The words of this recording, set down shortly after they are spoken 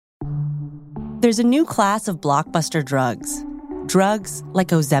There's a new class of blockbuster drugs. Drugs like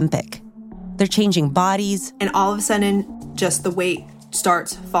Ozempic. They're changing bodies. And all of a sudden, just the weight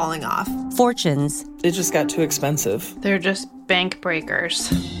starts falling off. Fortunes. It just got too expensive. They're just bank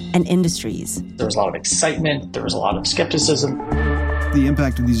breakers. And industries. There was a lot of excitement. There was a lot of skepticism. The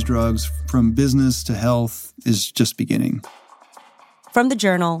impact of these drugs from business to health is just beginning. From the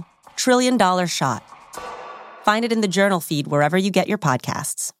Journal, $1 Trillion Shot. Find it in the Journal feed wherever you get your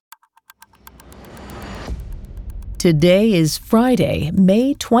podcasts. Today is Friday,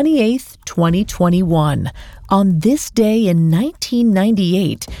 May 28th, 2021. On this day in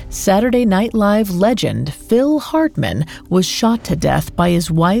 1998, Saturday Night Live legend Phil Hartman was shot to death by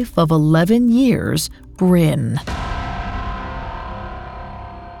his wife of 11 years, Brynn.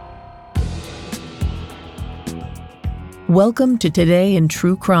 Welcome to Today in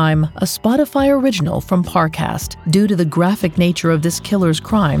True Crime, a Spotify original from Parcast. Due to the graphic nature of this killer's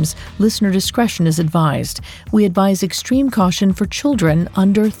crimes, listener discretion is advised. We advise extreme caution for children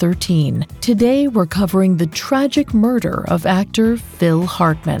under 13. Today, we're covering the tragic murder of actor Phil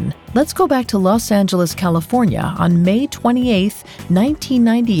Hartman. Let's go back to Los Angeles, California on May 28,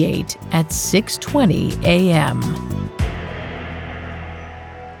 1998 at 6:20 a.m.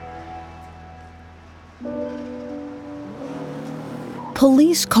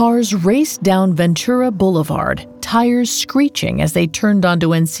 Police cars raced down Ventura Boulevard, tires screeching as they turned onto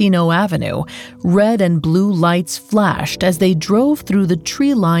Encino Avenue. Red and blue lights flashed as they drove through the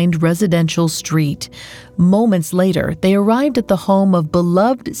tree-lined residential street. Moments later, they arrived at the home of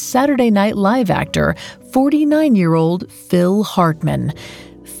beloved Saturday Night Live actor, 49-year-old Phil Hartman.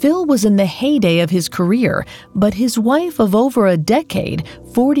 Phil was in the heyday of his career, but his wife of over a decade,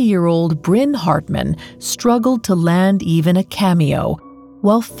 40-year-old Brynn Hartman, struggled to land even a cameo.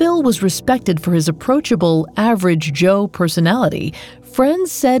 While Phil was respected for his approachable, average Joe personality,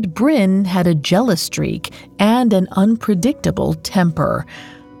 friends said Brynn had a jealous streak and an unpredictable temper.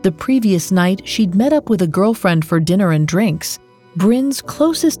 The previous night, she'd met up with a girlfriend for dinner and drinks. Brynn's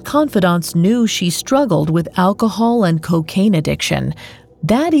closest confidants knew she struggled with alcohol and cocaine addiction.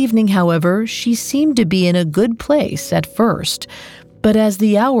 That evening, however, she seemed to be in a good place at first. But as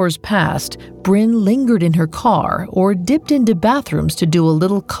the hours passed, Brynn lingered in her car or dipped into bathrooms to do a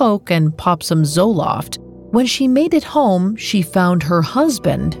little coke and pop some Zoloft. When she made it home, she found her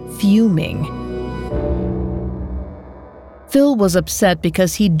husband fuming. Phil was upset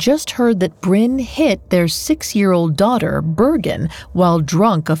because he'd just heard that Brynn hit their 6-year-old daughter, Bergen, while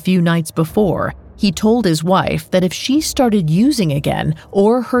drunk a few nights before. He told his wife that if she started using again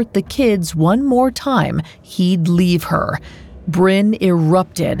or hurt the kids one more time, he'd leave her. Brynn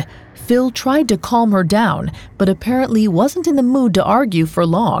erupted. Phil tried to calm her down, but apparently wasn't in the mood to argue for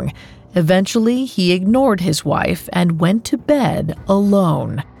long. Eventually, he ignored his wife and went to bed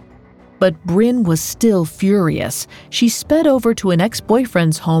alone. But Brynn was still furious. She sped over to an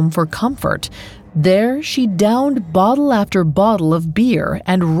ex-boyfriend's home for comfort. There, she downed bottle after bottle of beer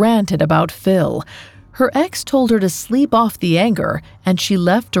and ranted about Phil. Her ex told her to sleep off the anger, and she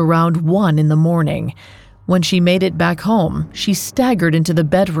left around 1 in the morning. When she made it back home, she staggered into the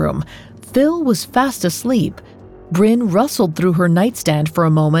bedroom. Phil was fast asleep. Brynn rustled through her nightstand for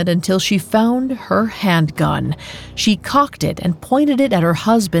a moment until she found her handgun. She cocked it and pointed it at her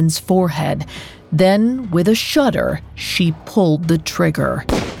husband's forehead. Then, with a shudder, she pulled the trigger.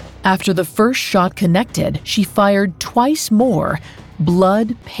 After the first shot connected, she fired twice more.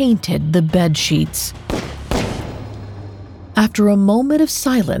 Blood painted the bedsheets. After a moment of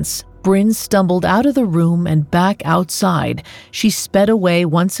silence, Brynn stumbled out of the room and back outside. She sped away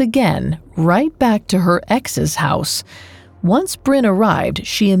once again, right back to her ex's house. Once Brynn arrived,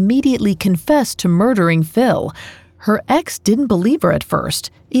 she immediately confessed to murdering Phil. Her ex didn't believe her at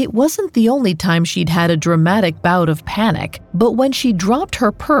first. It wasn't the only time she'd had a dramatic bout of panic, but when she dropped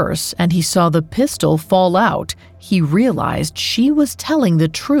her purse and he saw the pistol fall out, he realized she was telling the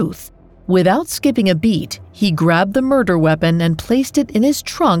truth. Without skipping a beat, he grabbed the murder weapon and placed it in his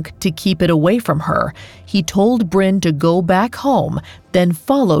trunk to keep it away from her. He told Brynn to go back home, then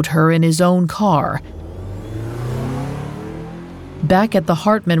followed her in his own car. Back at the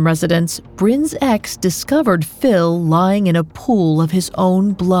Hartman residence, Brynn's ex discovered Phil lying in a pool of his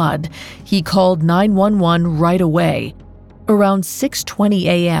own blood. He called 911 right away. Around 6:20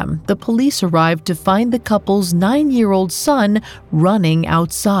 a.m., the police arrived to find the couple's 9-year-old son running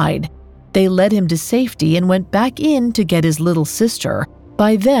outside. They led him to safety and went back in to get his little sister.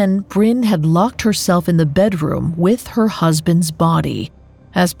 By then, Brynn had locked herself in the bedroom with her husband's body.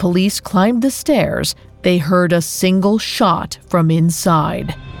 As police climbed the stairs, they heard a single shot from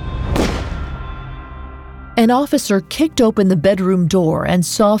inside. An officer kicked open the bedroom door and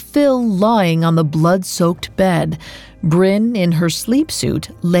saw Phil lying on the blood-soaked bed. Brynn, in her sleep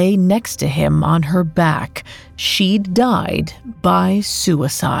suit, lay next to him on her back. She'd died by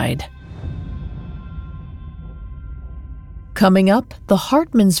suicide. Coming up, the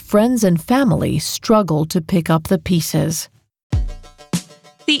Hartmans' friends and family struggle to pick up the pieces.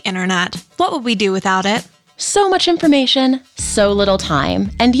 The internet. What would we do without it? So much information, so little time,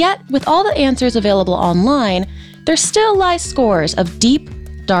 and yet, with all the answers available online, there still lie scores of deep,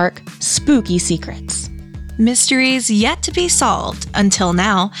 dark, spooky secrets. Mysteries yet to be solved until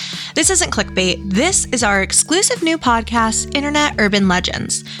now. This isn't clickbait. This is our exclusive new podcast, Internet Urban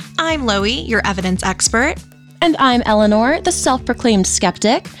Legends. I'm Loie, your evidence expert. And I'm Eleanor, the self-proclaimed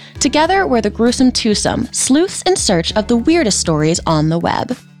skeptic. Together, we're the gruesome twosome, sleuths in search of the weirdest stories on the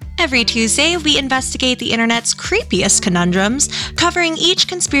web. Every Tuesday, we investigate the internet's creepiest conundrums, covering each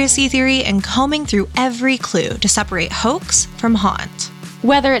conspiracy theory and combing through every clue to separate hoax from haunt.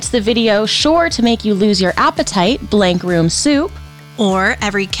 Whether it's the video sure to make you lose your appetite, Blank Room Soup, or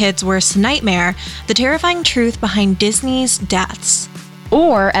every kid's worst nightmare, the terrifying truth behind Disney's deaths.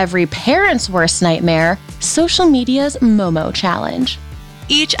 Or every parent's worst nightmare, social media's Momo challenge.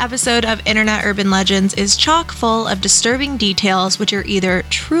 Each episode of Internet Urban Legends is chock full of disturbing details which are either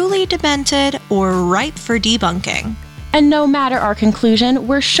truly demented or ripe for debunking. And no matter our conclusion,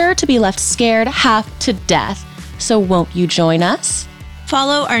 we're sure to be left scared half to death. So won't you join us?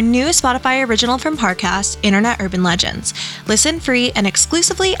 Follow our new Spotify original from Parcast, Internet Urban Legends. Listen free and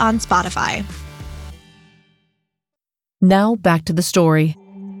exclusively on Spotify. Now back to the story.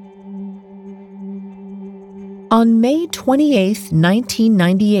 On May 28,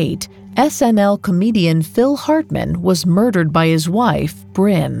 1998, SNL comedian Phil Hartman was murdered by his wife,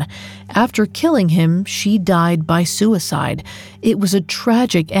 Brynn. After killing him, she died by suicide. It was a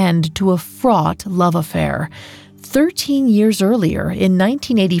tragic end to a fraught love affair. 13 years earlier, in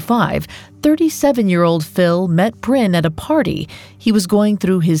 1985, 37-year-old Phil met Brynn at a party. He was going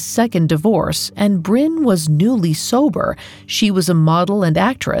through his second divorce, and Brynn was newly sober. She was a model and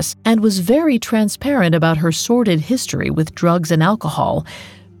actress, and was very transparent about her sordid history with drugs and alcohol.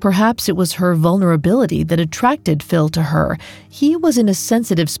 Perhaps it was her vulnerability that attracted Phil to her. He was in a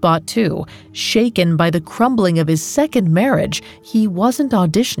sensitive spot too. Shaken by the crumbling of his second marriage, he wasn't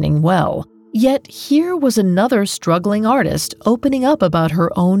auditioning well. Yet here was another struggling artist opening up about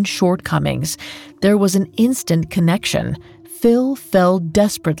her own shortcomings. There was an instant connection. Phil fell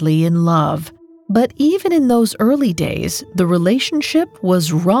desperately in love. But even in those early days, the relationship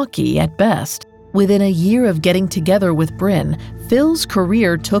was rocky at best. Within a year of getting together with Brynn, Phil's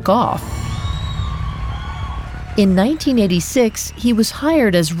career took off. In 1986, he was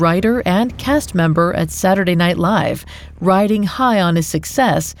hired as writer and cast member at Saturday Night Live. Riding high on his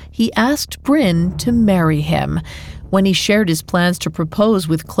success, he asked Brynn to marry him. When he shared his plans to propose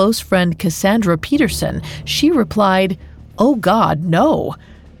with close friend Cassandra Peterson, she replied, "Oh God, no."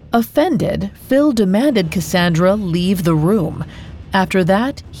 Offended, Phil demanded Cassandra leave the room. After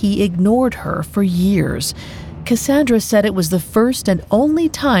that, he ignored her for years. Cassandra said it was the first and only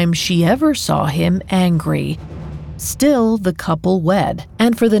time she ever saw him angry. Still, the couple wed,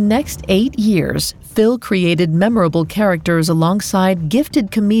 and for the next 8 years, Phil created memorable characters alongside gifted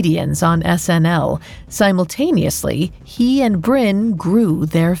comedians on SNL. Simultaneously, he and Brynn grew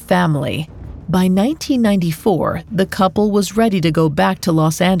their family. By 1994, the couple was ready to go back to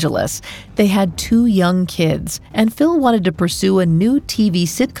Los Angeles. They had 2 young kids, and Phil wanted to pursue a new TV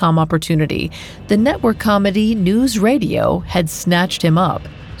sitcom opportunity. The network comedy News Radio had snatched him up.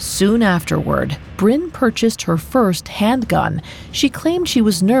 Soon afterward, Brynn purchased her first handgun. She claimed she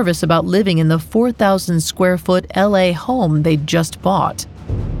was nervous about living in the 4,000-square-foot LA home they'd just bought.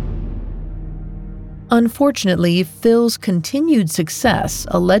 Unfortunately, Phil's continued success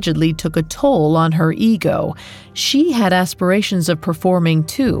allegedly took a toll on her ego. She had aspirations of performing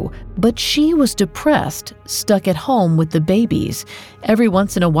too, but she was depressed, stuck at home with the babies. Every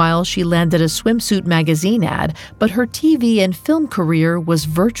once in a while, she landed a swimsuit magazine ad, but her TV and film career was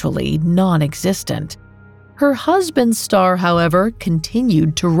virtually non-existent. Her husband's star, however,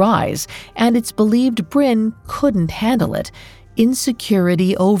 continued to rise, and it's believed Brynn couldn't handle it.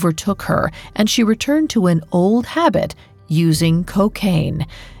 Insecurity overtook her, and she returned to an old habit, using cocaine.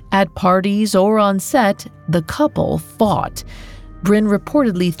 At parties or on set, the couple fought. Brynn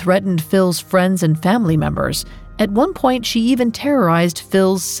reportedly threatened Phil's friends and family members. At one point, she even terrorized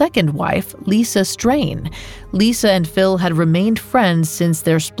Phil's second wife, Lisa Strain. Lisa and Phil had remained friends since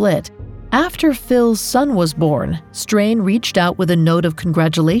their split. After Phil's son was born, Strain reached out with a note of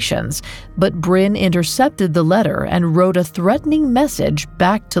congratulations, but Brynn intercepted the letter and wrote a threatening message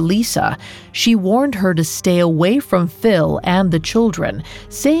back to Lisa. She warned her to stay away from Phil and the children,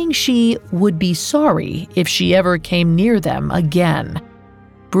 saying she would be sorry if she ever came near them again.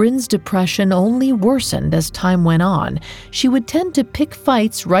 Brynn's depression only worsened as time went on. She would tend to pick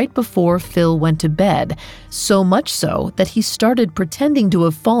fights right before Phil went to bed, so much so that he started pretending to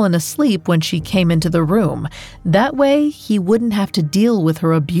have fallen asleep when she came into the room. That way, he wouldn't have to deal with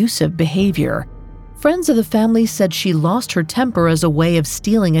her abusive behavior. Friends of the family said she lost her temper as a way of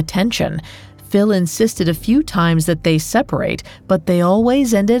stealing attention. Phil insisted a few times that they separate, but they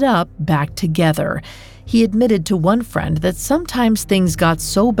always ended up back together. He admitted to one friend that sometimes things got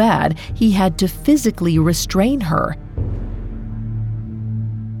so bad he had to physically restrain her.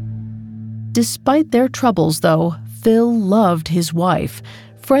 Despite their troubles, though, Phil loved his wife.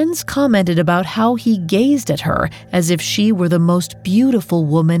 Friends commented about how he gazed at her as if she were the most beautiful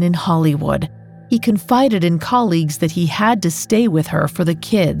woman in Hollywood. He confided in colleagues that he had to stay with her for the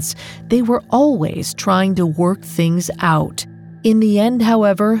kids. They were always trying to work things out. In the end,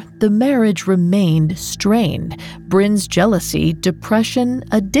 however, the marriage remained strained. Brynn's jealousy, depression,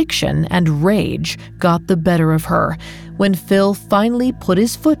 addiction, and rage got the better of her. When Phil finally put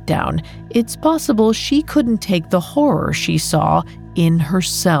his foot down, it's possible she couldn't take the horror she saw in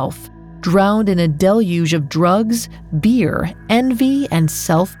herself. Drowned in a deluge of drugs, beer, envy, and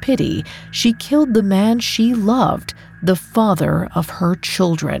self-pity, she killed the man she loved, the father of her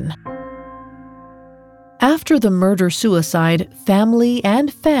children. After the murder-suicide, family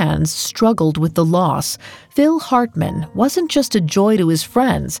and fans struggled with the loss. Phil Hartman wasn't just a joy to his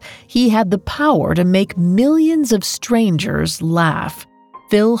friends. He had the power to make millions of strangers laugh.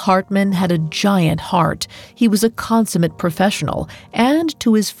 Phil Hartman had a giant heart. He was a consummate professional, and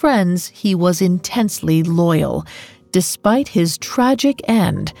to his friends, he was intensely loyal. Despite his tragic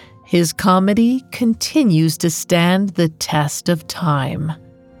end, his comedy continues to stand the test of time.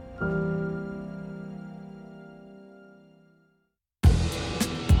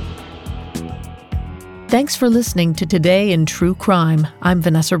 Thanks for listening to Today in True Crime. I'm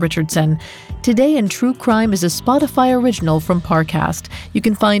Vanessa Richardson. Today in True Crime is a Spotify original from Parcast. You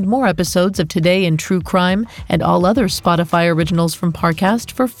can find more episodes of Today in True Crime and all other Spotify originals from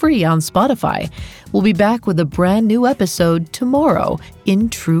Parcast for free on Spotify. We'll be back with a brand new episode tomorrow in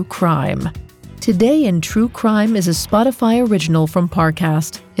True Crime. Today in True Crime is a Spotify original from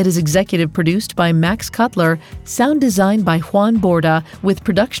Parcast. It is executive produced by Max Cutler, sound designed by Juan Borda, with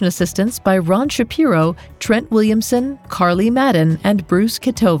production assistance by Ron Shapiro, Trent Williamson, Carly Madden, and Bruce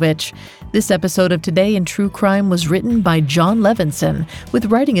Kitovich. This episode of Today in True Crime was written by John Levinson, with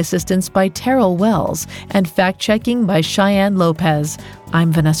writing assistance by Terrell Wells, and fact-checking by Cheyenne Lopez.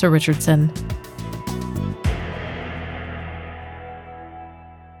 I'm Vanessa Richardson.